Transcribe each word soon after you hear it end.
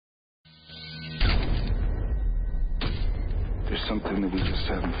There's something that we just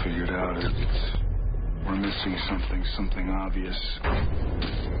haven't figured out. We're missing something obvious.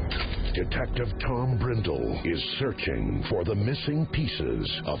 Detective Tom Brindle is searching for the missing pieces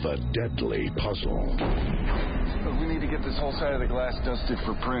of a deadly puzzle. Look, we need to get this whole side of the glass dusted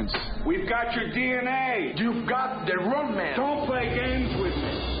for prints. We've got your DNA. You've got the wrong man. Don't play games with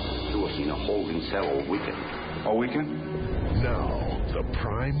me. He was in a holding cell all weekend. All weekend? Now, the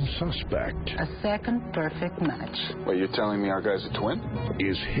prime suspect A second perfect match. Wait, you're telling me our guy's a twin?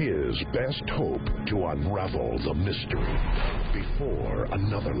 is his best hope to unravel the mystery before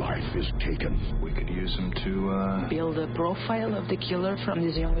another life is taken. We could use him to, Build a profile of the killer from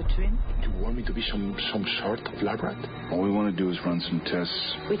this younger twin. Do you want me to be some sort of lab rat? all we want to do is run some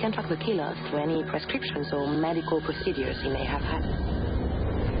tests. We can track the killer through any prescriptions or medical procedures he may have had.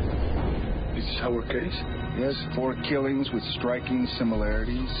 Is this our case? Yes, 4 killings with striking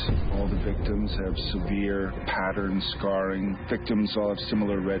similarities. All the victims have severe pattern scarring. Victims all have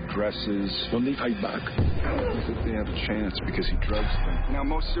similar red dresses. Don't they fight back? I think they have a chance because he drugs them. Now,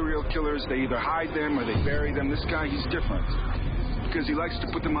 most serial killers, they either hide them or they bury them. This guy, he's different because he likes to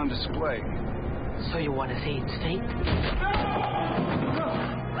put them on display. So you want to say it's fate?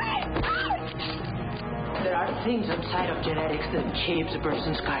 There are things outside of genetics that shapes a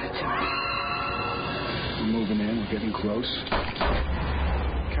person's character. We're moving in, we're getting close.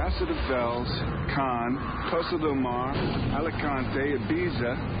 Casa de Fels, Cannes, Costa del Mar, Alicante,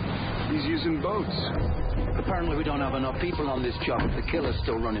 Ibiza. He's using boats. Apparently we don't have enough people on this job if the killer's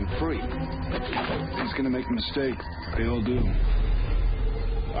still running free. He's gonna make a mistake. They all do.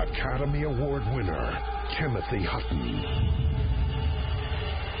 Academy Award winner Timothy Hutton.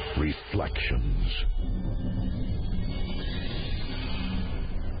 Reflections.